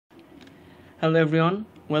Hello everyone,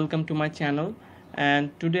 welcome to my channel,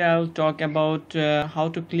 and today I'll talk about how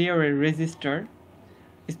to clear a register,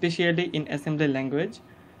 especially in assembly language.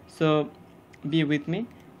 So be with me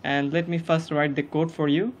and let me first write the code for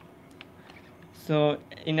you. So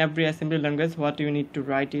in every assembly language what you need to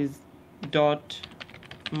write is dot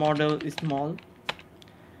model small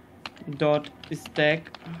dot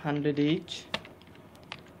stack 100h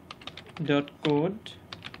dot code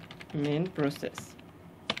main process.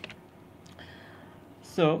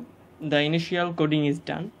 So the initial coding is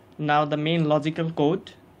done. Now the main logical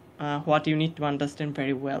code, what you need to understand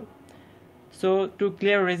very well. So to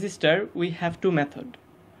clear register we have two methods.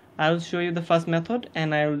 I'll show you the first method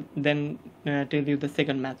and I'll then tell you the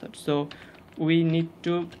second method. So we need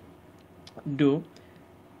to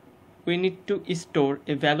store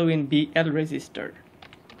a value in BL register.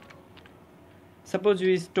 Suppose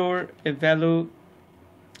we store a value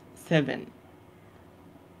 7.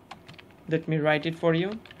 Let me write it for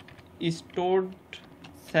you. Is stored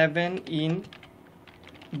 7 in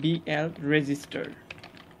BL register.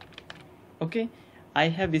 Okay, I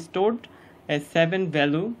have stored a 7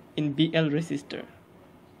 value in BL register.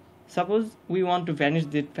 Suppose we want to vanish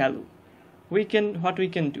that value. What we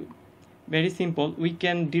can do? Very simple. We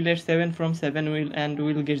can delete 7 from 7 and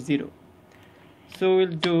we'll get 0. So we'll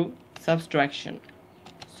do subtraction.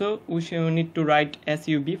 So we need to write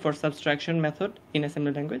SUB for subtraction method in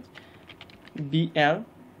assembly language. BL,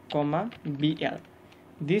 BL.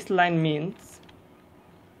 This line means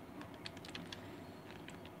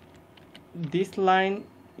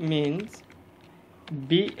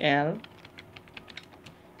BL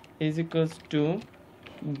is equals to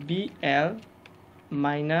BL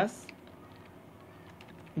minus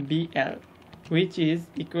BL, which is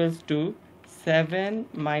equals to 7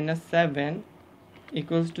 minus 7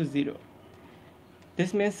 equals to 0.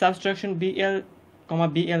 This means subtraction BL,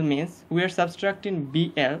 BL means we are subtracting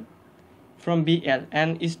BL from BL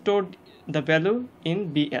and stored the value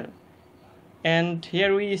in BL. And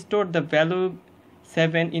here we stored the value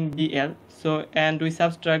 7 in BL. So and we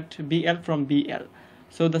subtract BL from BL.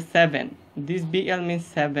 So the 7, this BL means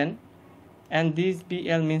 7 and this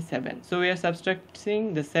BL means 7. So we are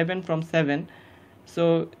subtracting the 7 from 7.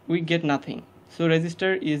 So we get nothing. So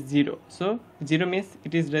register is 0. So 0 means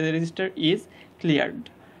the register is cleared.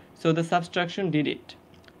 So the subtraction did it.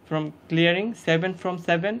 From clearing 7 from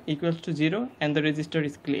 7 equals to 0 and the register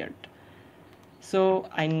is cleared. So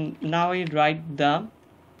now I write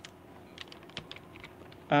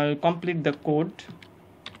I'll complete the code.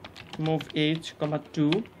 Move h,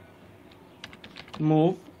 2,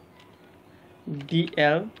 move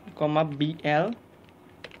DL, BL,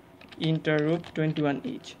 interrupt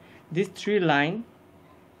 21h. These three line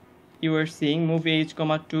you are seeing, move h, 2,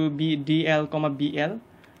 DL, BL.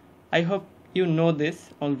 I hope you know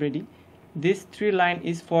this already. This three line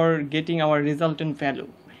is for getting our resultant value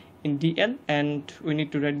in DL, and we need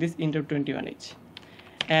to write this interrupt 21h.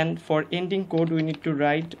 And for ending code we need to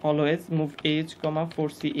write always move h,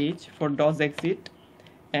 4ch for DOS exit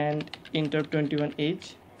and interrupt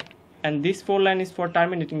 21h. And this 4 line is for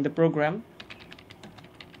terminating the program.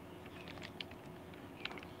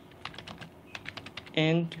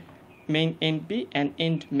 End main end B and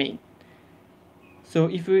end main. So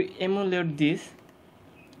if we emulate this,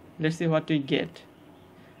 let's see what we get.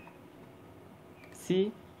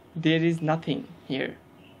 See, there is nothing here.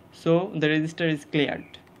 So the register is cleared.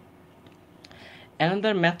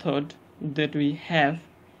 Another method that we have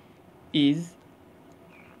is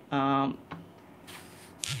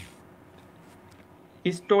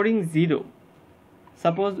storing 0.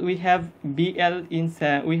 Suppose we have BL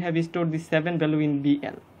we have stored the 7 value in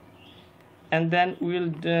BL, and then we will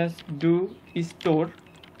just do store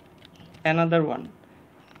another one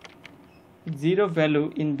 0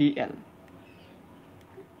 value in BL.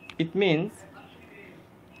 It means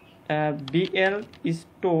BL is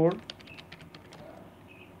stored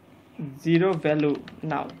 0 value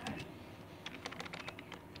now.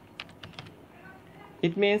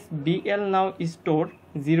 It means BL now is stored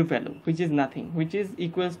 0 value, which is nothing, which is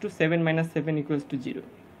equals to 7 minus 7 equals to 0.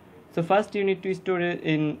 So first you need to store it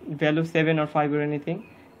in value 7 or 5 or anything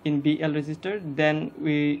in BL register. Then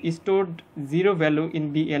we stored 0 value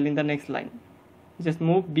in BL in the next line. Just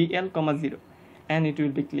move BL, 0 and it will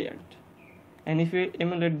be cleared. And if we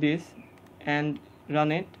emulate this and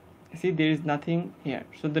run it, see there is nothing here.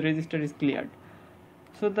 So the register is cleared.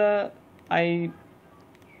 So I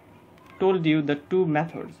told you the two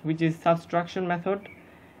methods, which is subtraction method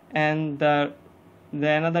and the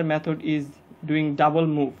another method is doing double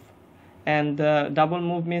move. And the double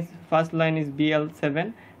move means first line is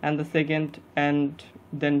BL7 and the second, and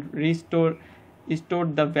then restore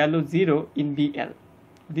stored the value 0 in BL.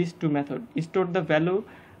 These two methods, stored the value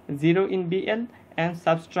 0 in BL and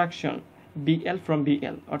subtraction BL from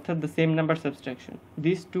BL, অর্থাৎ the same number subtraction.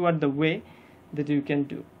 These two are the way that you can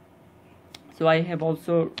do. So I have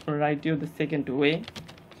also write you the second way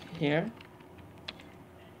here.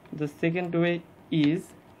 The second way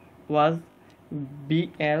was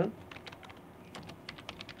BL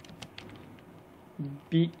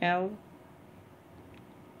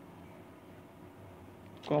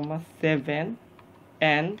comma 7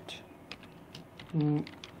 and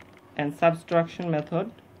subtraction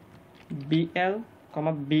method BL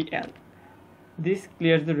comma BL. This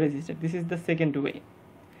clears the register. This is the second way,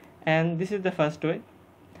 and this is the first way,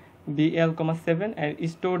 BL comma 7 and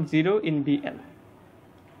stored 0 in BL,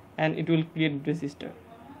 and it will clear the register.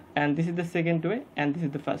 And this is the second way, and this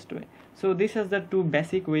is the first way. So this is the two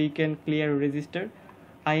basic way you can clear a register.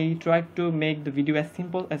 I tried to make the video as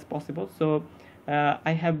simple as possible, so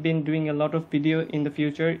I have been doing a lot of video in the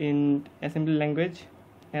future in assembly language,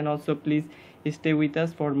 and also please stay with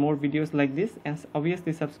us for more videos like this, and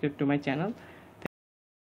obviously subscribe to my channel.